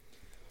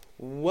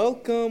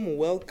Welcome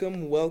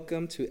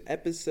to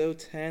episode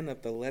 10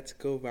 of the Let's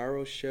Go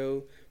Viral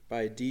show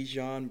by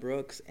Dijon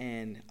Brooks.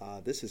 And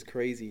this is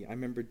crazy. I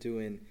remember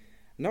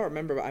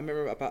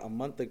about a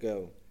month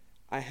ago,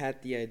 I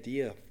had the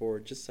idea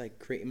for just like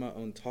creating my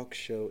own talk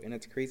show. And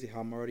it's crazy how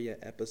I'm already at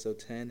episode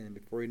 10. And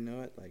before you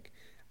know it, like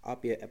I'll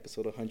be at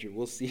episode 100.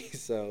 We'll see.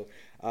 So,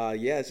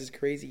 it's just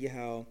crazy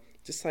how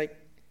just like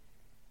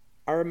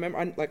I remember,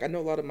 I know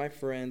a lot of my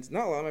friends,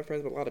 not a lot of my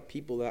friends, but a lot of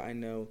people that I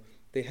know,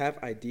 they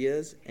have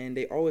ideas and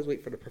they always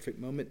wait for the perfect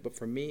moment. But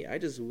for me, I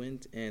just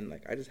went and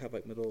like I just have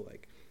like my little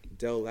like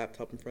Dell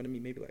laptop in front of me,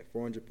 maybe like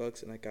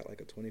 $400, and I got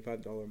like a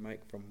 $25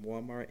 mic from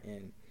Walmart,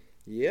 and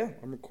yeah,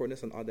 I'm recording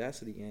this on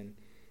Audacity, and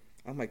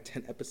I'm like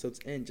 10 episodes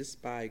in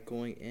just by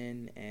going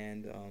in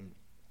and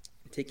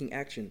taking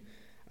action.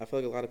 I feel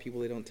like a lot of people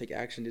they don't take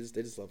action. They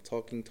just love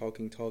talking,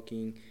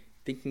 thinking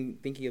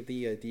of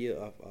the idea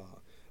of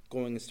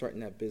going and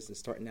starting that business,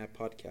 starting that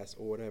podcast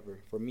or whatever.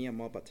 For me,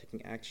 I'm all about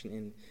taking action,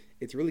 and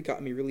it's really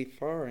got me really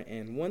far.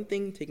 And one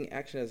thing taking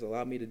action has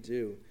allowed me to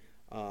do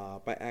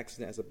by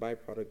accident as a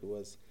byproduct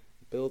was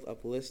build a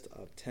list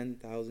of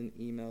 10,000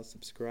 email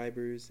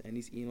subscribers, and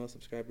these email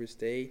subscribers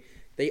they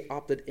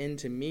opted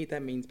into me.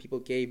 That means people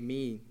gave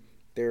me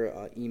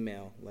their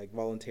email like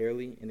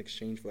voluntarily in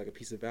exchange for like a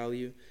piece of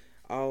value.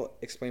 I'll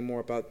explain more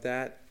about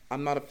that.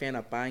 I'm not a fan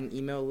of buying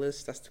email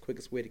lists. That's the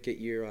quickest way to get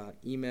your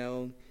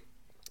email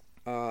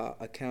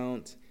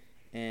account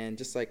and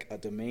just like a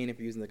domain if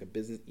you're using like a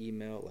business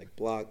email like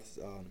blocked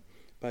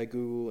by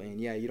Google, and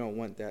yeah, you don't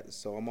want that.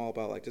 So I'm all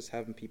about like just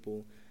having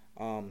people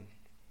um,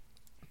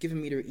 giving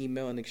me their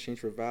email in exchange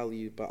for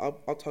value, but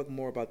I'll talk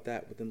more about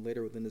that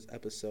later within this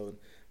episode.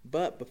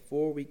 But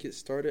before we get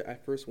started, I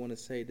first want to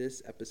say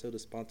this episode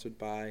is sponsored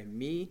by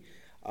me.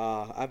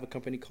 I have a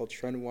company called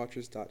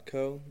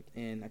TrendWatchers.co,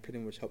 and I pretty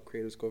much help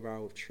creators go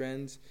viral with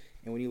trends.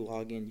 And when you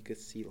log in, you can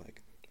see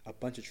like a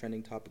bunch of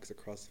trending topics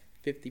across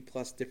 50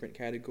 plus different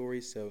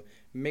categories. So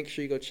make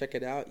sure you go check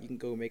it out. You can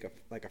go make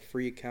a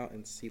free account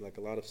and see like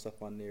a lot of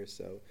stuff on there.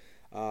 So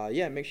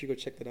make sure you go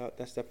check that out.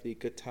 That's definitely a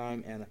good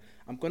time. And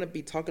I'm going to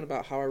be talking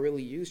about how I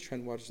really use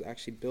Trend Watchers to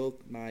actually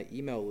build my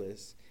email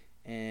list.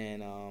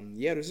 And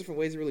there's different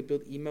ways to really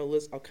build email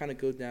lists. I'll kind of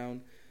go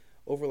down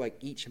over like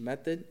each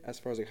method as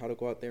far as like how to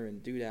go out there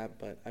and do that.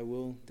 But I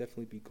will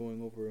definitely be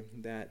going over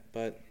that.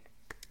 But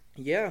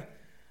yeah,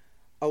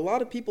 a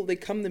lot of people they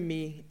come to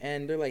me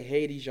and they're like,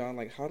 "Hey, Dijon,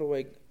 how do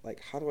I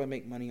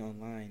make money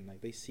online?" Like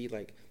they see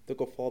like they'll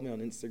go follow me on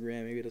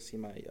Instagram, maybe they'll see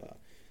my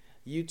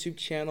YouTube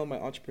channel, my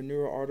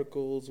entrepreneur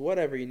articles,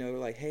 whatever. They're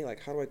like, "Hey,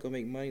 like how do I go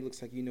make money?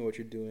 Looks like you know what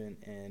you're doing."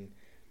 And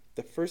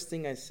the first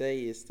thing I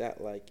say is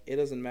that like it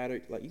doesn't matter.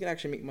 Like you can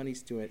actually make money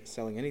doing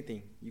selling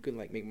anything. You can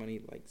like make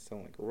money like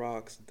selling like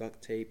rocks,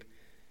 duct tape,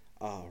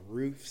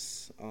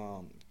 roofs,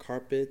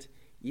 carpet,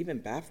 even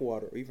bath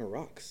water, or even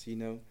rocks.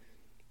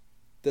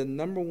 The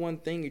number one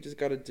thing you just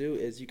got to do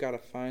is you got to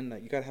find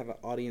that you got to have an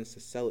audience to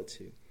sell it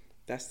to.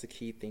 That's the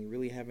key thing,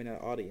 really having an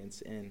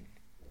audience. And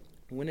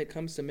when it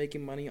comes to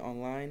making money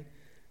online,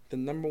 the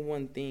number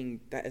one thing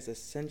that is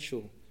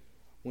essential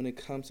when it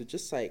comes to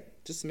just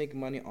making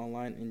money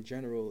online in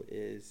general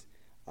is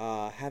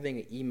having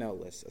an email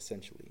list.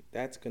 Essentially,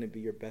 that's going to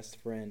be your best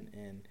friend.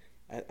 And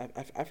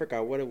I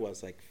forgot what it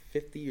was, like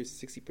 50 or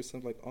 60%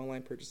 of like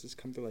online purchases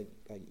come through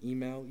like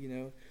email,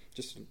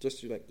 just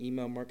through like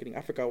email marketing.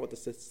 I forgot what the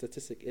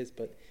statistic is,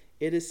 but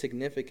it is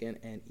significant,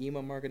 and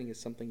email marketing is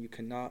something you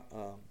cannot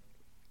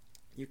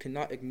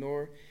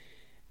ignore.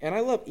 And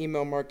I love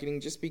email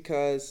marketing just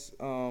because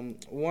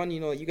one,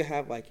 you can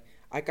have like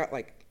I got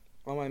like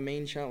on my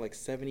main channel like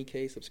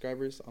 70K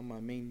subscribers on my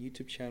main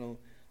YouTube channel.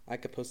 I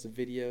could post a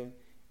video,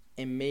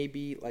 and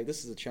maybe like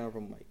this is a channel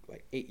from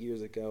like 8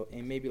 years ago,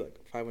 and maybe like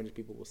 500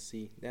 people will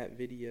see that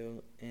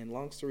video. And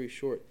long story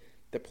short,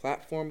 the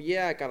platform,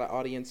 yeah, I got an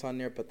audience on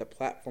there, but the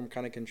platform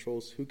kind of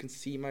controls who can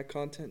see my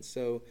content.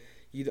 So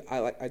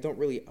I don't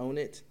really own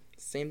it.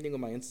 Same thing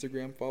with my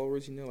Instagram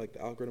followers. Like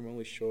the algorithm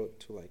only show it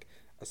to like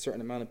a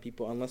certain amount of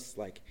people, unless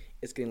like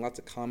it's getting lots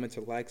of comments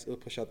or likes, it'll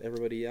push out to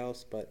everybody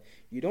else. But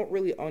you don't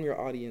really own your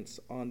audience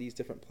on these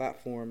different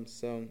platforms.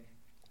 So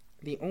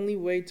the only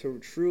way to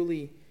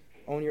truly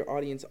own your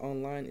audience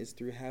online is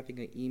through having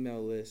an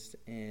email list.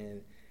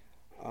 And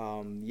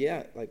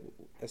like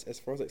as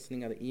far as like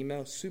sending out an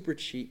email, super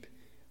cheap.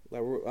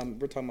 Like we're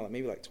talking about like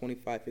maybe like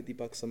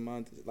 $25-$50 a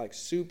month, like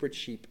super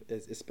cheap.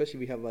 Especially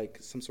if you have like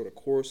some sort of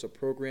course or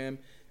program,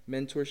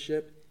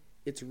 mentorship.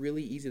 It's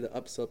really easy to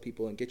upsell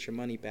people and get your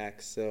money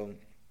back. So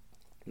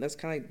that's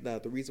kind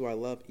of the reason why I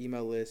love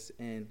email lists.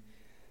 And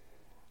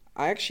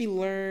I actually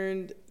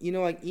learned,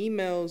 like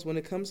emails, when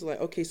it comes to like,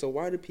 okay, so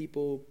why do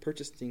people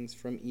purchase things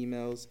from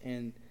emails?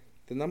 And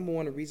the number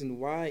one reason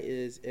why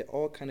is it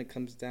all kind of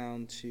comes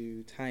down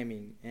to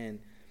timing. And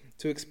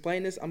to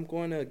explain this, I'm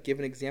going to give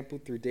an example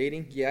through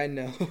dating. Yeah, I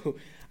know.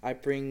 I'll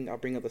bring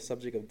up the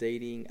subject of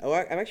dating.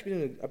 I've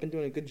been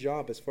doing a good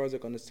job as far as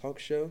like on this talk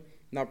show,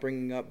 not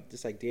bringing up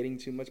just like dating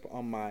too much, but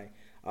on my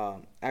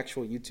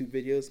actual YouTube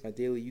videos, my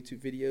daily YouTube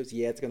videos,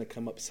 yeah, it's gonna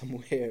come up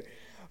somewhere.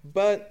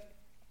 But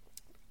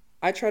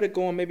I try to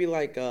go on maybe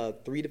like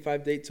 3 to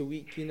 5 dates a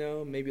week,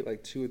 maybe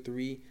like 2 or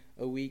 3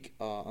 a week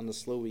on the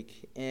slow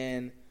week.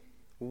 And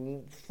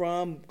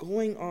from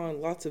going on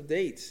lots of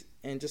dates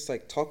and just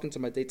like talking to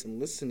my dates and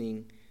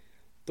listening,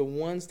 the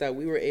ones that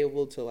we were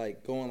able to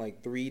like go on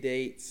like 3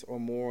 dates or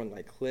more and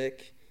like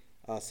click,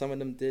 some of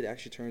them did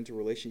actually turn into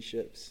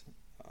relationships.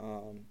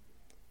 Um,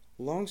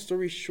 Long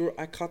story short,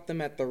 I caught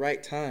them at the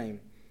right time.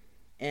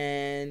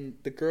 And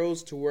the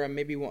girls to where I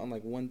maybe went on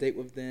like one date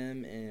with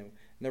them and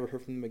never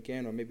heard from them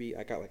again, or maybe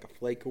I got like a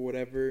flake or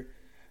whatever.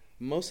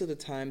 Most of the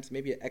times,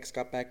 maybe an ex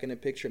got back in the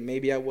picture.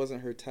 Maybe I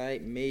wasn't her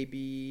type.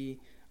 Maybe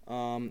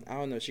I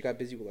don't know. She got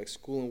busy with like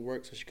school and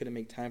work, so she couldn't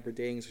make time for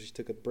dating, so she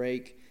took a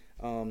break.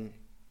 Um,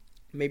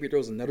 Maybe there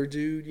was another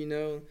dude,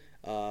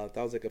 that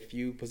was like a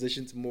few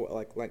positions more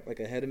like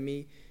ahead of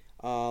me.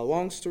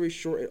 Long story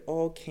short, it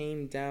all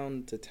came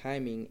down to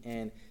timing,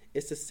 and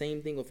it's the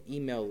same thing with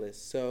email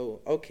lists.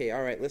 So, okay,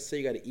 all right, let's say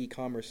you got an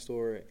e-commerce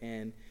store,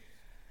 and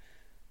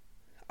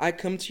I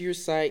come to your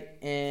site,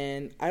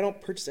 and I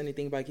don't purchase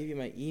anything, but I give you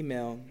my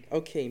email.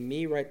 Okay,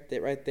 me right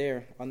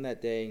there on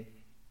that day.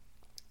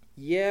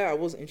 Yeah, I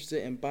wasn't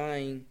interested in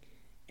buying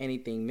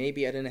anything.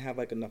 Maybe I didn't have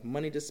like enough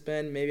money to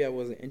spend. Maybe I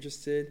wasn't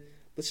interested.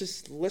 Let's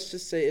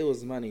just say it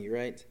was money,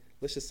 right?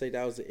 Let's just say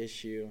that was the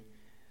issue.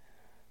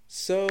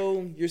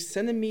 So you're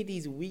sending me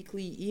these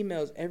weekly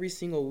emails every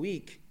single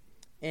week,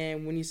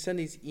 and when you send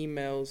these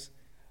emails,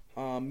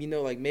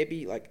 like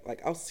maybe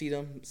like I'll see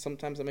them.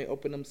 Sometimes I may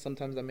open them,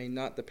 sometimes I may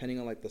not, depending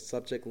on like the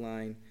subject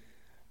line.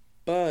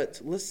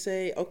 But let's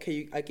say,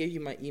 okay, I gave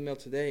you my email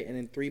today, and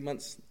in 3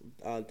 months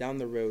down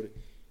the road,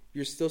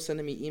 you're still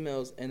sending me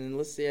emails, and then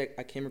let's say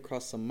I came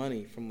across some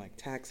money from like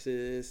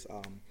taxes,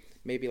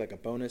 maybe like a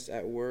bonus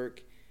at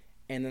work,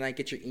 and then I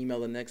get your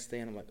email the next day,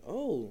 and I'm like,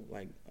 oh,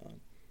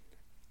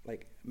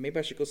 like maybe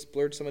I should go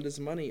splurge some of this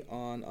money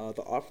on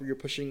the offer you're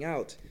pushing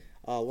out.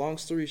 Long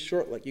story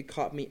short, like you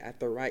caught me at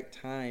the right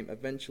time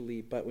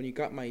eventually, but when you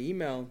got my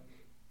email,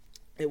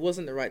 it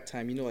wasn't the right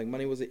time. Like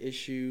money was an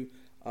issue,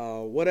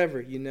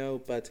 whatever,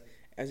 but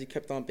as you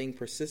kept on being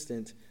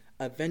persistent,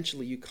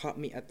 eventually you caught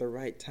me at the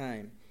right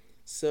time.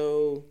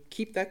 So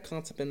keep that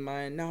concept in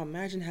mind. Now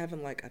imagine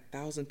having like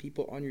 1,000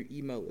 people on your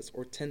email list,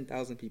 or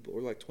 10,000 people,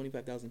 or like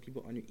 25,000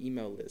 people on your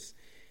email list,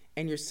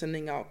 and you're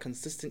sending out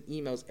consistent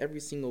emails every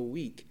single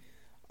week.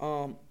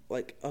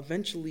 Like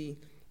eventually,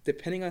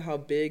 depending on how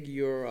big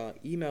your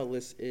email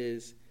list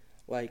is,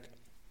 like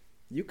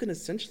you can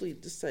essentially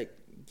just like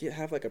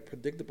have like a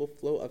predictable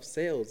flow of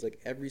sales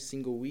like every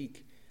single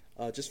week,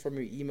 just from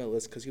your email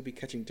list, because you'll be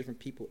catching different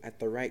people at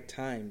the right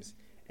times.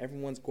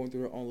 Everyone's going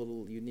through their own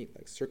little unique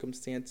like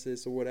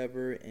circumstances or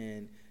whatever,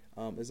 and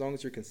as long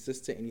as you're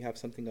consistent and you have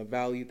something of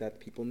value that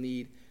people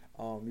need,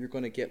 you're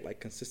going to get like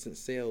consistent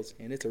sales.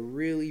 And it's a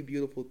really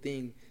beautiful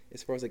thing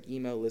as far as like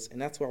email lists,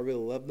 and that's why I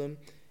really love them.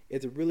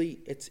 It's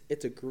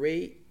a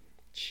great,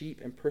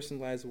 cheap, and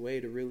personalized way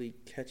to really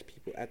catch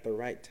people at the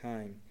right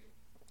time,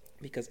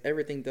 because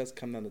everything does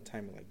come down to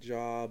timing, like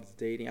jobs,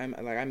 dating.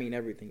 I mean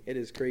everything. It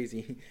is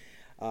crazy.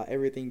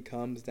 Everything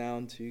comes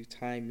down to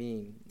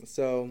timing.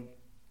 So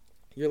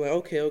you're like,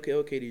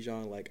 okay,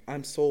 Dijon. Like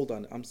I'm sold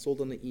on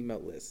the email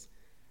list.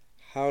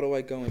 How do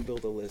I go and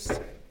build a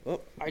list?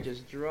 Oh, I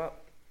just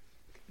dropped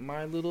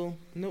my little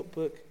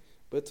notebook,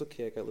 but it's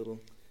okay. I got a little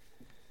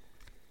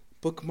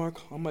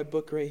bookmark on my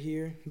book right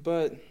here.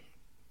 But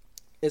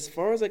as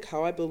far as like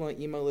how I build my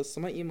email list, so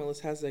my email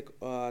list has like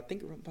I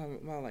think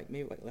around like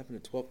maybe like 11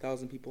 to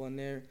 12,000 people on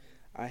there.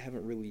 I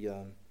haven't really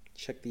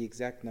checked the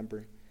exact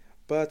number,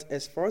 but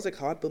as far as like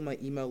how I build my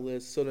email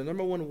list, so the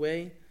number one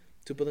way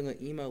to building an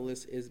email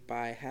list is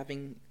by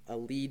having a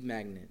lead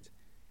magnet.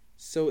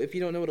 So if you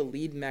don't know what a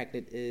lead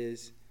magnet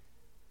is,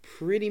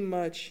 pretty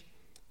much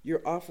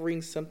you're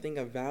offering something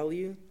of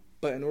value,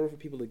 but in order for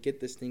people to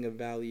get this thing of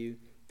value,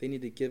 they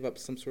need to give up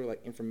some sort of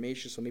like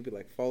information. So maybe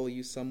like follow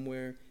you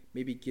somewhere,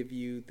 maybe give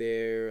you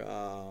their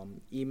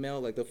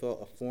email, like they'll fill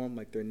out a form,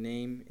 like their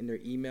name and their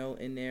email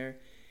in there.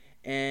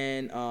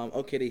 And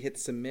okay, they hit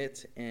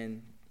submit,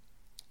 and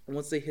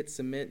once they hit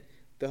submit,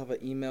 they'll have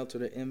an email to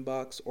their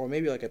inbox, or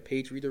maybe like a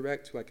page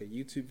redirect to like a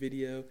YouTube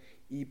video,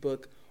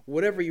 ebook,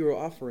 whatever you were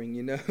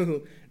offering,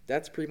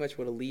 That's pretty much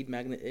what a lead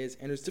magnet is.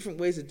 And there's different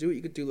ways to do it.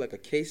 You could do like a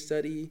case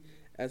study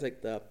as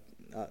like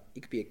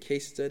it could be a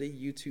case study,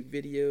 YouTube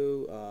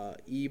video,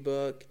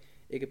 ebook.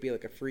 It could be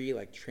like a free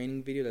like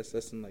training video that's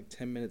less than like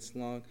 10 minutes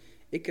long.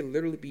 It could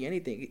literally be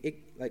anything.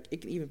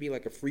 It can even be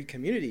like a free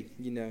community.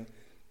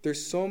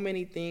 There's so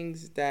many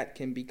things that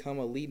can become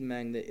a lead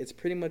magnet. It's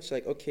pretty much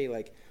like, okay,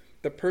 like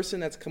the person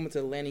that's coming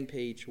to the landing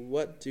page,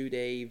 what do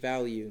they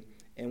value?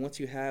 And once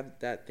you have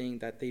that thing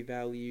that they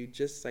value,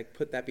 just like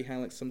put that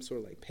behind like some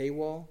sort of like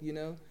paywall,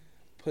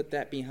 put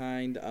that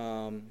behind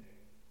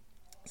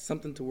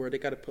something to where they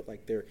got to put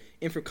like their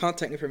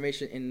contact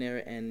information in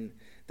there, and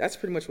that's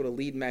pretty much what a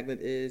lead magnet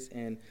is.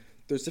 And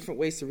there's different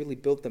ways to really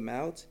build them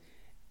out.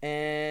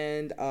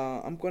 And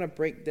I'm going to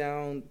break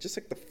down just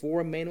like the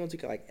 4 main ones. You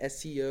got like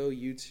SEO,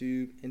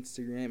 YouTube,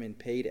 Instagram, and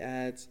paid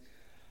ads.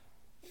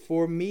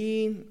 For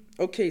me,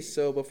 okay,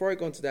 so before I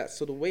go into that,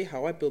 so the way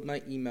how I build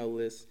my email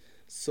list,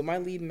 So my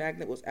lead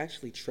magnet was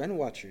actually Trend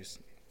Watchers.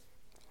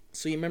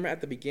 So you remember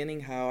at the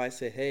beginning how I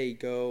said, hey,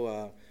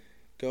 go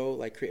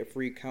like create a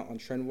free account on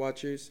Trend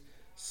Watchers.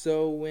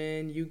 So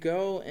when you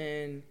go,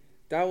 and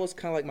that was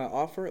kind of like my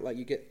offer, like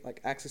you get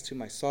like access to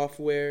my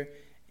software,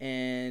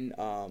 and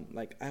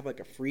like I have like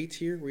a free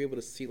tier. We're able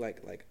to see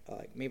like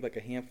maybe like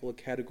a handful of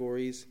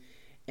categories,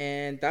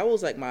 and that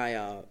was like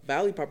my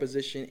value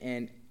proposition.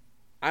 And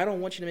I don't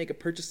want you to make a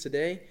purchase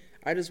today.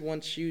 I just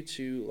want you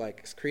to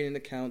like create an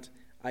account.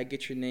 I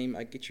get your name,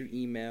 I get your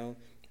email,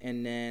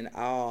 and then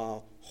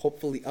I'll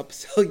hopefully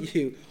upsell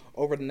you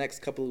over the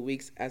next couple of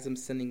weeks as I'm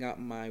sending out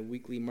my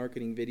weekly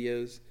marketing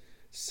videos.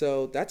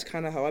 So that's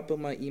kind of how I built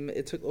my email.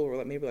 It took over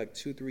like maybe like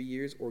 2-3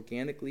 years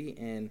organically,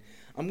 and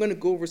I'm gonna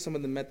go over some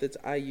of the methods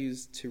I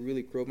use to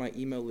really grow my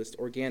email list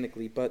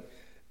organically. But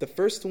the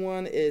first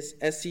one is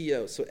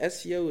SEO. So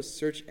SEO is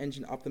search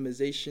engine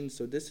optimization.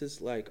 So this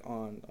is like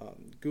on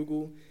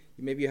Google.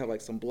 Maybe you have like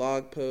some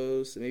blog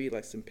posts, maybe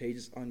like some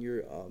pages on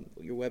your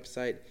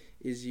website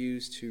is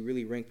used to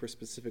really rank for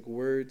specific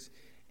words.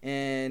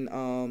 And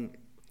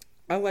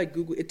I like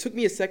Google. It took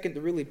me a second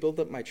to really build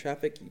up my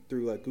traffic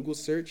through like Google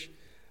search,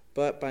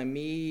 but by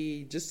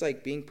me just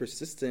like being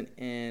persistent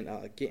and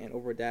getting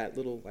over that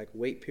little like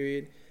wait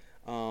period,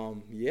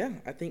 yeah,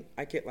 I think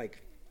I get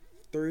like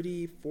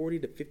 30, 40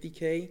 to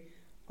 50K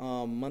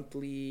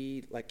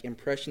monthly like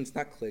impressions,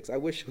 not clicks. I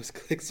wish it was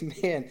clicks,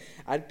 man.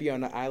 I'd be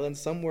on an island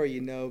somewhere,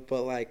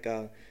 but like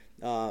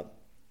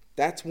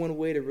that's one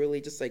way to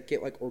really just like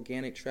get like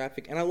organic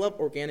traffic. And I love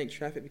organic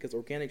traffic because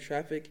organic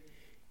traffic,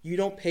 you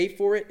don't pay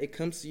for it. It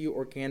comes to you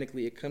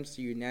organically. It comes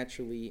to you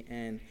naturally,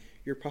 and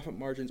your profit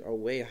margins are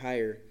way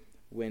higher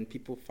when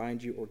people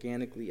find you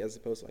organically as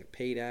opposed to like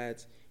paid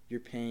ads. You're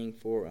paying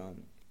for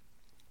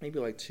maybe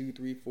like $2,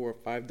 $3, $4,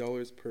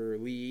 $5 per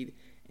lead,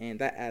 and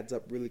that adds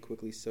up really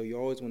quickly. So you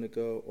always want to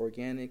go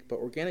organic, but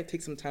organic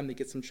takes some time to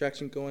get some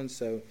traction going.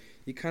 So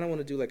you kind of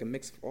want to do like a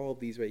mix of all of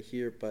these right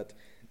here. But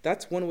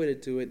that's one way to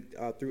do it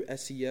through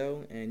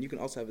SEO, and you can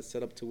also have it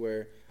set up to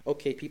where,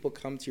 okay, people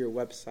come to your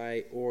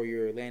website or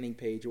your landing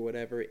page or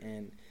whatever,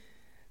 and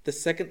the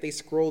second they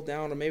scroll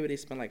down, or maybe they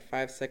spend like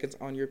 5 seconds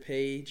on your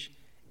page,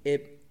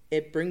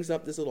 it brings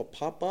up this little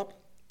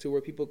pop-up to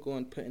where people go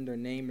and put in their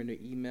name and their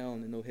email,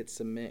 and then they'll hit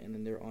submit, and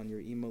then they're on your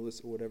email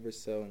list or whatever.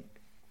 So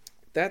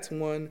that's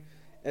one,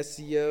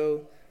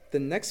 SEO. The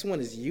next one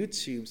is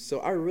YouTube. So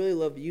I really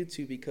love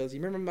YouTube because you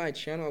remember my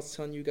channel I was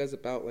telling you guys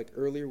about like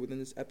earlier within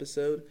this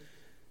episode?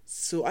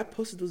 So I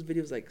posted those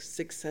videos like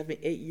 6, 7,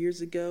 8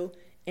 years ago,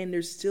 and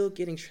they're still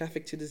getting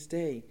traffic to this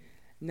day.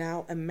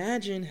 Now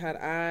imagine had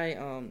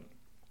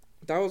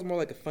that was more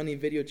like a funny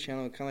video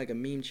channel, kind of like a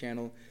meme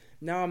channel.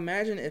 Now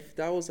imagine if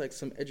that was like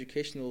some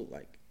educational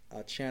like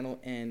channel,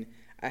 and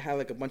I had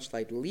like a bunch of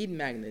like lead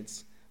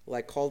magnets,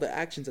 like call to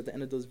actions at the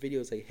end of those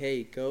videos, like,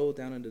 hey, go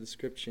down in the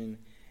description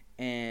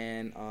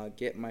and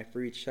get my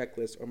free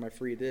checklist or my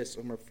free this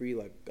or my free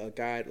like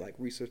guide, like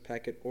resource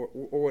packet or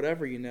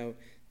whatever,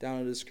 down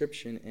in the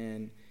description.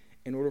 And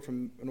in order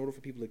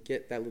for people to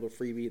get that little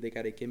freebie, they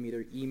got to give me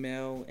their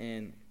email.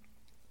 And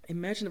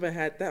imagine if I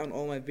had that on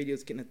all my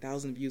videos getting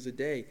 1,000 views a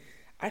day.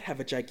 I'd have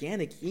a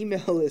gigantic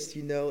email list,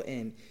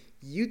 and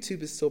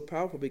YouTube is so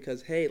powerful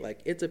because, hey, like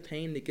it's a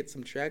pain to get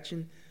some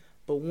traction,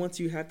 but once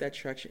you have that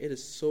traction, it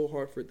is so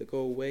hard for it to go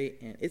away,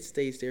 and it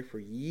stays there for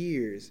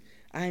years.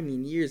 I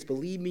mean years,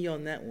 believe me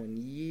on that one,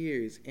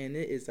 years. And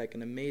it is like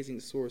an amazing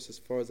source as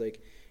far as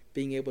like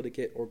being able to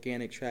get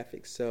organic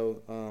traffic.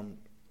 So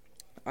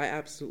I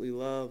absolutely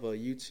love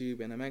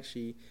YouTube, and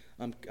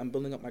I'm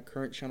building up my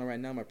current channel right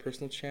now, my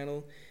personal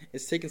channel.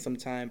 It's taking some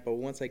time, but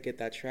once I get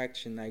that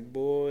traction, like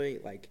boy,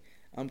 like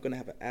I'm gonna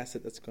have an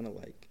asset that's gonna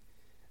like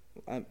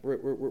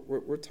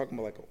we're talking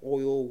about like an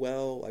oil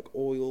well,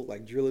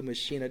 like drilling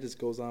machine that just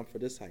goes on for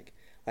this like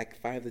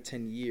 5 to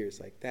 10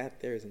 years. Like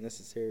that there is a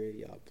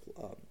necessary,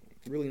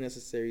 really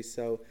necessary.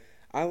 So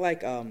I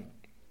like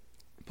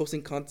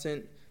posting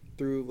content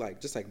through like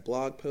just like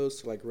blog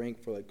posts to like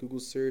rank for like Google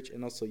search,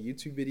 and also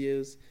YouTube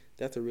videos.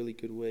 That's a really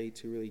good way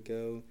to really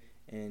go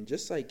and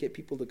just like get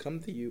people to come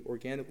to you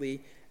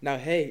organically. Now,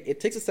 hey, it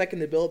takes a second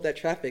to build up that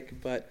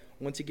traffic, but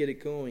once you get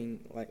it going,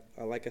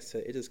 like I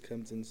said, it just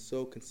comes in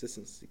so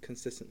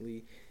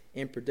consistently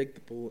and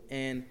predictable.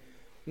 And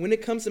when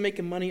it comes to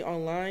making money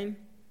online,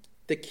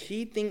 the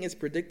key thing is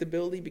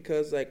predictability,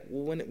 because like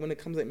when it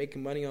comes to like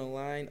making money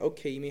online,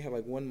 okay, you may have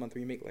like 1 month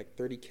where you make like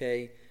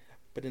 30K,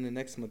 but in the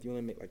next month you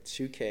only make like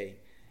 2K.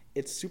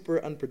 It's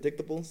super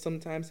unpredictable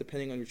sometimes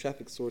depending on your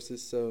traffic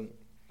sources. So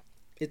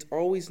it's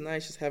always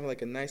nice just having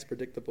like a nice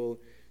predictable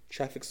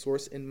traffic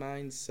source in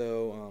mind.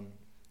 So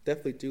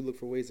definitely do look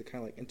for ways to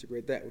kind of like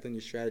integrate that within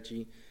your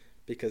strategy,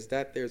 because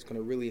that there is going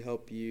to really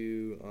help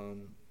you.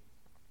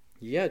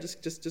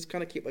 Just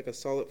kind of keep like a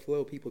solid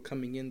flow of people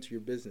coming into your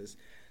business.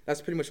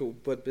 That's pretty much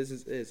what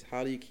business is.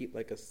 How do you keep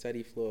like a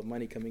steady flow of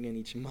money coming in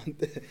each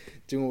month,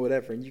 doing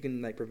whatever, and you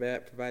can like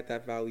provide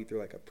that value through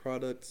like a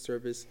product,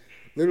 service,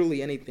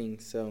 literally anything.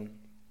 So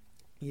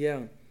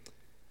yeah.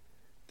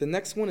 The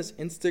next one is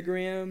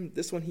Instagram.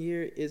 This one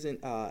here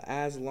isn't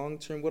as long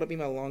term. What I mean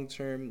by long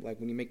term, like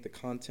when you make the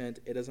content,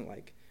 it doesn't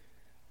like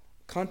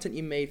content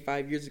you made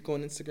 5 years ago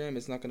on Instagram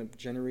is not going to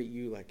generate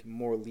you like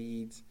more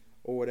leads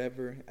or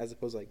whatever, as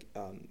opposed to like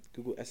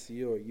Google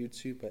SEO or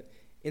YouTube. But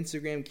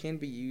Instagram can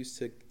be used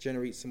to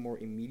generate some more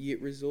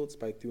immediate results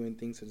by doing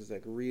things such as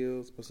like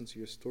reels, posting to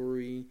your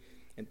story,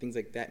 and things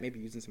like that. Maybe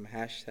using some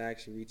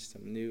hashtags to reach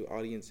some new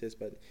audiences.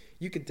 But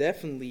you could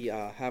definitely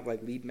have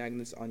like lead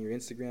magnets on your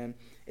Instagram,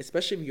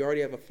 especially if you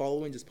already have a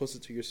following. Just post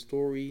it to your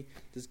story,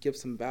 just give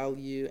some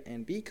value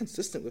and be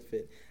consistent with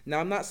it. Now,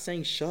 I'm not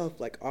saying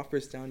shove like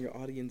offers down your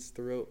audience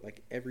throat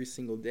like every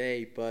single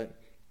day, but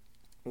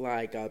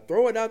like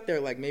throw it out there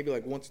like maybe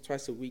like once or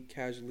twice a week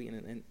casually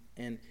and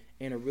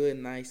in a really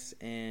nice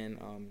and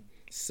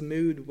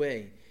smooth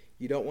way.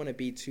 You don't want to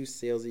be too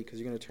salesy because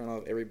you're going to turn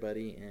off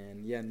everybody,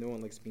 and yeah, no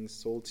one likes being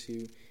sold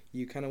to.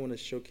 You kind of want to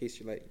showcase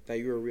you like that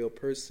you're a real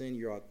person,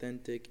 you're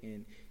authentic,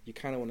 and you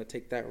kind of want to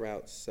take that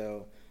route.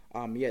 So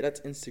yeah,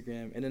 that's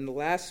Instagram. And then the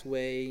last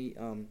way,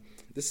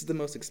 this is the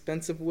most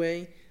expensive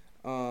way.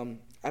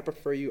 I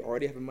prefer you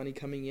already have money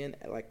coming in,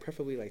 like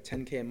preferably like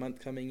 10K a month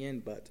coming in,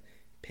 but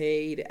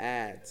paid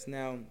ads.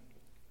 Now,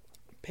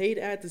 paid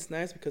ads is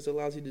nice because it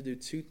allows you to do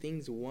two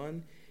things.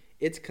 One,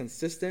 it's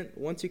consistent.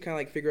 Once you kind of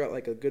like figure out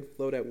like a good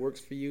flow that works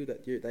for you,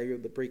 that you're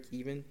able to break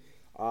even,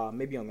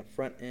 maybe on the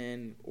front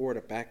end or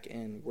the back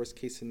end, worst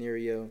case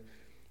scenario,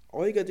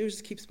 all you gotta do is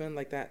just keep spending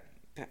like that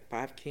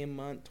 5K a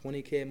month,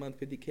 20K a month,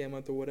 50K a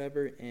month or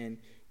whatever, and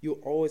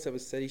you'll always have a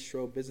steady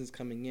stream of business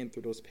coming in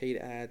through those paid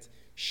ads.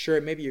 Sure,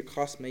 maybe your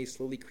costs may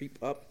slowly creep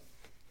up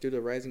due to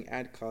rising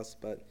ad costs,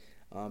 but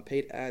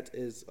paid ads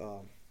is a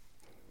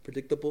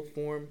predictable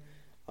form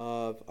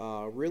of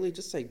really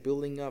just like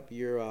building up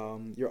your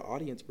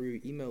audience or your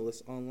email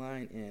list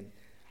online. And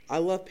I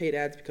love paid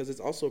ads because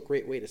it's also a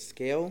great way to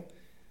scale.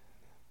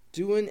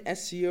 Doing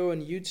SEO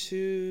and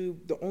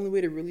YouTube, the only way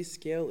to really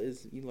scale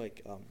is you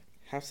like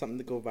have something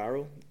to go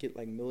viral, get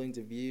like millions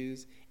of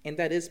views, and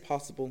that is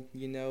possible,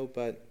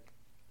 but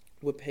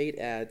with paid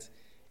ads,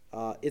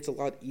 it's a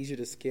lot easier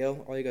to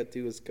scale. All you gotta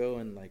do is go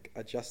and like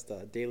adjust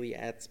the daily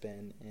ad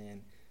spend,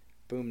 and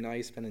boom, now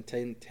you're spending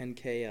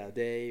 10K a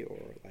day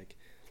or like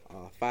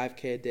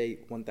 5K a day,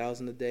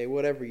 1,000 a day,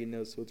 whatever,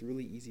 so it's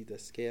really easy to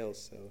scale.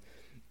 So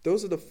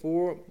those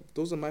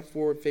are my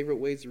four favorite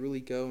ways to really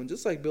go. And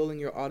just like building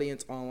your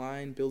audience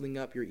online, building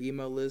up your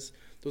email list,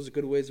 those are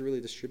good ways to really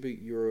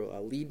distribute your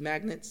lead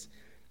magnets.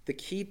 The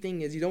key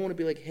thing is you don't want to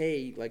be like,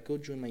 hey, like go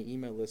join my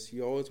email list.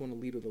 You always want to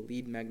lead with a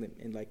lead magnet,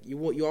 and like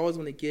you always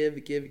want to give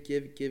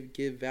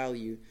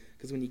value,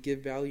 because when you give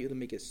value, it'll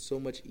make it so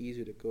much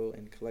easier to go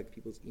and collect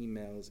people's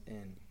emails.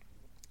 And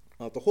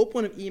the whole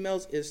point of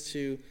emails is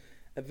to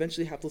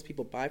eventually have those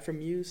people buy from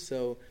you.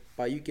 So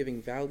by you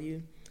giving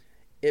value,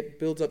 it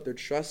builds up their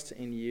trust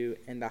in you,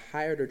 and the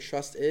higher their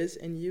trust is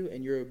in you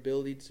and your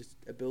ability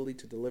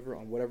to deliver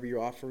on whatever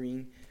you're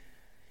offering,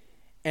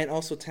 and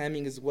also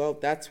timing as well,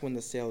 that's when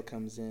the sale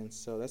comes in.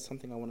 So that's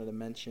something I wanted to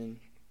mention.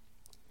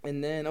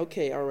 And then,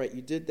 okay, all right,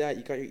 you did that,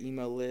 you got your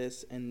email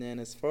list, and then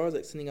as far as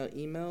like sending out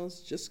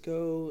emails, just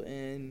go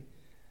and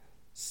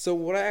so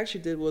what I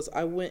actually did was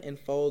I went and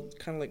followed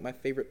kind of like my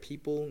favorite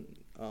people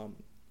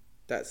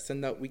that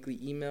send out weekly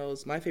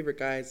emails. My favorite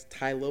guy is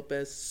Tai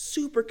Lopez,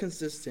 super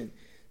consistent.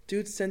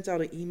 Dude sends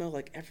out an email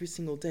like every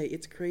single day.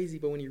 It's crazy,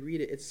 but when you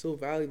read it, it's so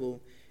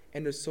valuable,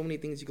 and there's so many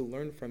things you can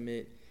learn from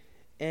it.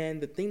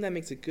 And the thing that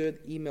makes a good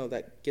email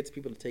that gets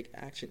people to take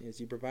action is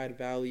you provide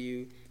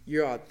value,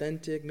 you're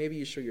authentic, maybe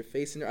you show your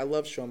face in there. I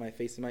love showing my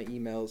face in my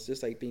emails,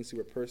 just like being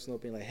super personal,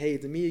 being like, hey,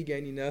 it's me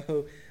again,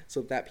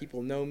 so that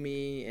people know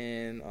me.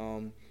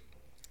 And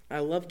I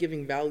love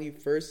giving value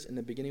first in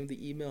the beginning of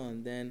the email,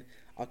 and then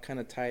I'll kind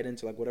of tie it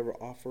into like whatever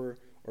offer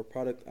or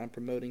product I'm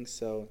promoting.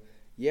 So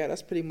yeah,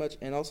 that's pretty much.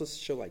 And also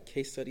show like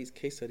case studies,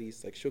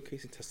 like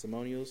showcasing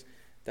testimonials.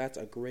 That's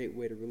a great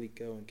way to really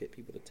go and get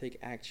people to take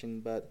action.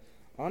 But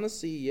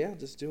honestly, yeah,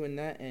 just doing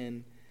that.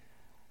 And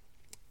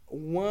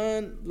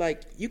one,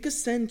 like, you could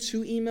send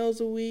 2 emails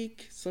a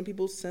week. Some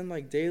people send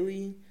like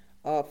daily.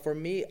 For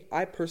me,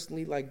 I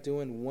personally like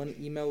doing 1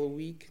 email a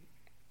week.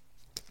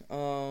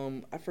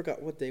 I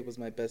forgot what day was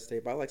my best day,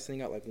 but I like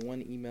sending out like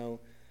 1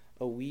 email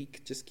a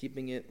week, just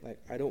keeping it like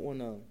I don't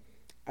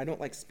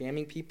like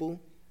spamming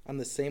people. I'm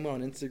the same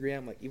on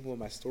Instagram, like even with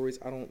my stories,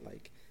 I don't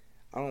like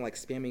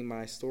spamming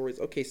my stories.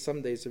 Okay,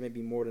 some days there may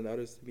be more than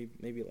others,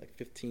 maybe like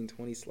 15,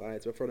 20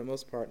 slides, but for the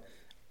most part,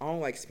 I don't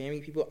like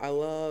spamming people. I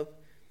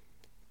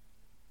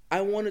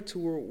want it to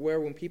where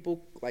when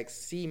people like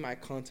see my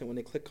content, when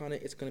they click on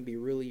it, it's going to be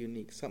really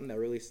unique, something that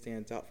really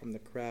stands out from the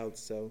crowd.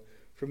 So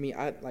for me,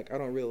 I'm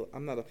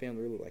not a fan of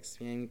really like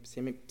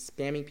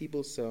spamming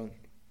people, so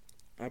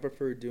I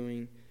prefer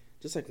doing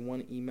just like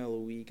 1 email a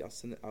week. I'll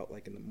send it out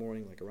like in the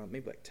morning, like around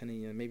maybe like 10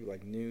 a.m., maybe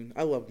like noon.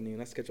 I love noon.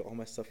 I schedule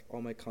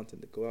all my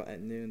content to go out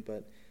at noon.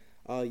 But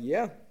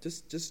yeah,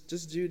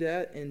 just do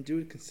that and do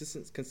it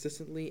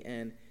consistently.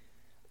 And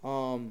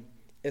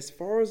as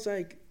far as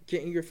like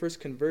getting your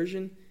first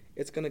conversion,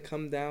 it's gonna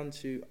come down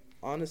to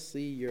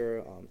honestly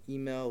your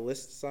email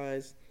list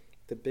size.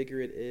 the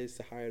bigger it is,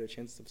 the higher the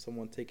chances of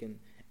someone taking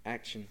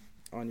action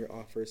on your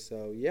offer.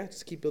 So yeah,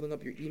 just keep building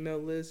up your email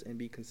list and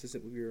be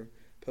consistent with your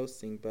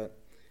posting. But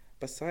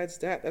besides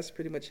that, that's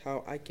pretty much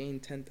how I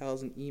gained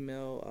 10,000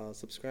 email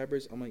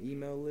subscribers on my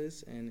email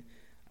list. And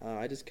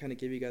I just kind of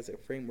give you guys a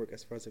framework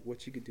as far as like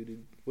what you can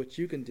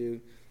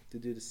do to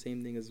do the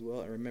same thing as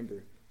well. And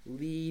remember,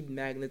 lead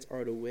magnets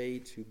are the way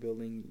to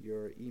building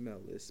your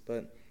email list.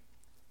 But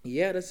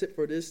yeah, that's it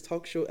for this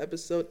talk show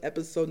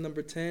episode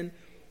number 10.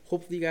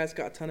 Hopefully you guys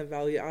got a ton of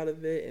value out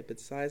of it. And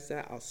besides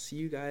that, I'll see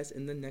you guys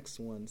in the next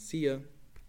one. See ya.